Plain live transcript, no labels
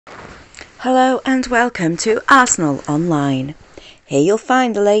Hello and welcome to Arsenal Online. Here you'll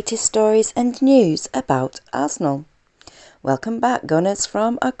find the latest stories and news about Arsenal. Welcome back, Gunners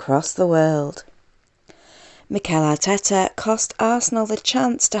from across the world. Mikel Arteta cost Arsenal the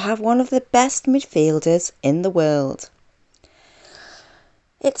chance to have one of the best midfielders in the world.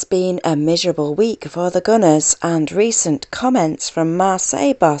 It's been a miserable week for the Gunners, and recent comments from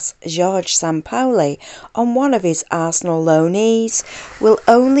Marseille boss Georges Sampaoli on one of his Arsenal loanees will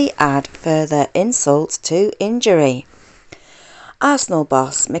only add further insult to injury. Arsenal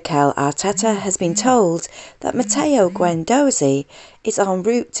boss Mikel Arteta has been told that Matteo Guendouzi is en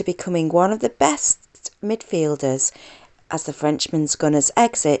route to becoming one of the best midfielders as the Frenchman's Gunners'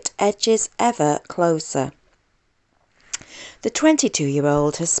 exit edges ever closer. The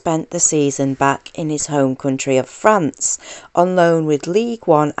 22-year-old has spent the season back in his home country of France on loan with Ligue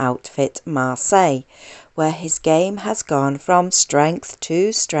 1 outfit Marseille, where his game has gone from strength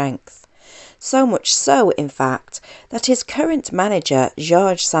to strength. So much so, in fact, that his current manager,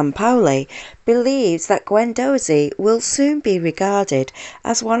 Georges Sampaoli, believes that Guendouzi will soon be regarded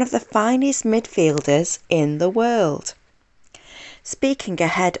as one of the finest midfielders in the world. Speaking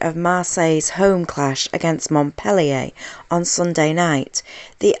ahead of Marseille's home clash against Montpellier on Sunday night,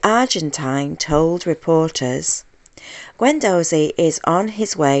 the Argentine told reporters, "Guendouzi is on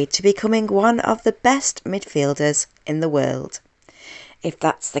his way to becoming one of the best midfielders in the world." If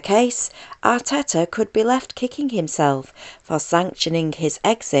that's the case, Arteta could be left kicking himself for sanctioning his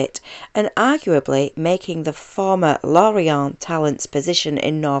exit and arguably making the former Lorient talent's position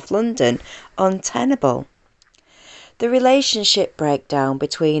in North London untenable. The relationship breakdown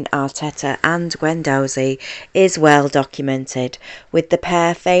between Arteta and Guendouzi is well documented, with the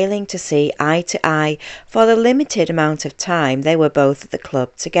pair failing to see eye to eye for the limited amount of time they were both at the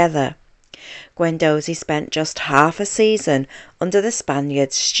club together. Guendouzi spent just half a season under the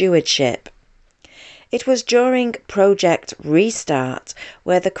Spaniard's stewardship. It was during Project Restart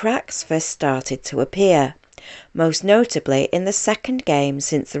where the cracks first started to appear, most notably in the second game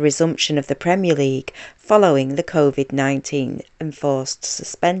since the resumption of the Premier League following the COVID-19 enforced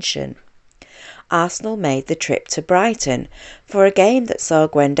suspension. Arsenal made the trip to Brighton for a game that saw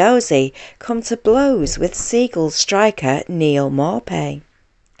Guendouzi come to blows with Seagulls striker Neal Maupay.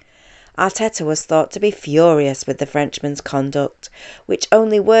 Arteta was thought to be furious with the Frenchman's conduct, which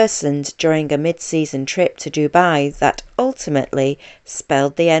only worsened during a mid-season trip to Dubai that ultimately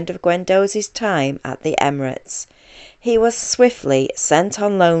spelled the end of Guendouzi's time at the Emirates. He was swiftly sent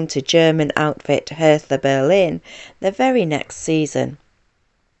on loan to German outfit Hertha Berlin the very next season.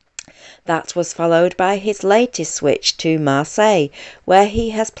 That was followed by his latest switch to Marseille, where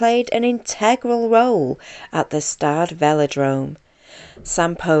he has played an integral role at the Stade Velodrome.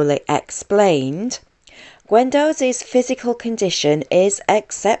 Sampaoli explained, "Guendouzi's physical condition is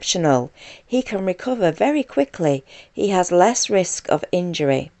exceptional. He can recover very quickly. He has less risk of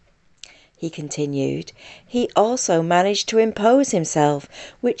injury." He continued, "He also managed to impose himself,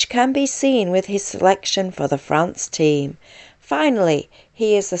 which can be seen with his selection for the France team. Finally,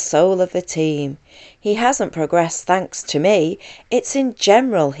 he is the soul of the team. He hasn't progressed thanks to me. It's in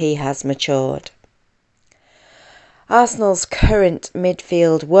general he has matured." Arsenal's current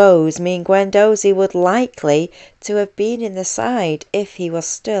midfield woes mean Guendouzi would likely to have been in the side if he was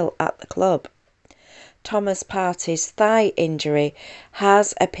still at the club. Thomas Partey's thigh injury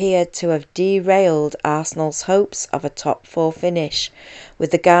has appeared to have derailed Arsenal's hopes of a top-4 finish,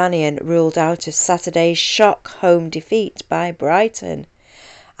 with the Ghanaian ruled out of Saturday's shock home defeat by Brighton.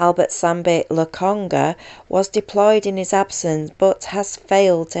 Albert Sambi Lokonga was deployed in his absence but has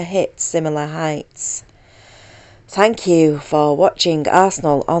failed to hit similar heights. Thank you for watching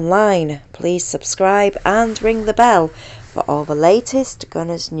Arsenal Online. Please subscribe and ring the bell for all the latest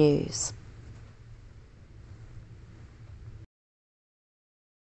Gunners news.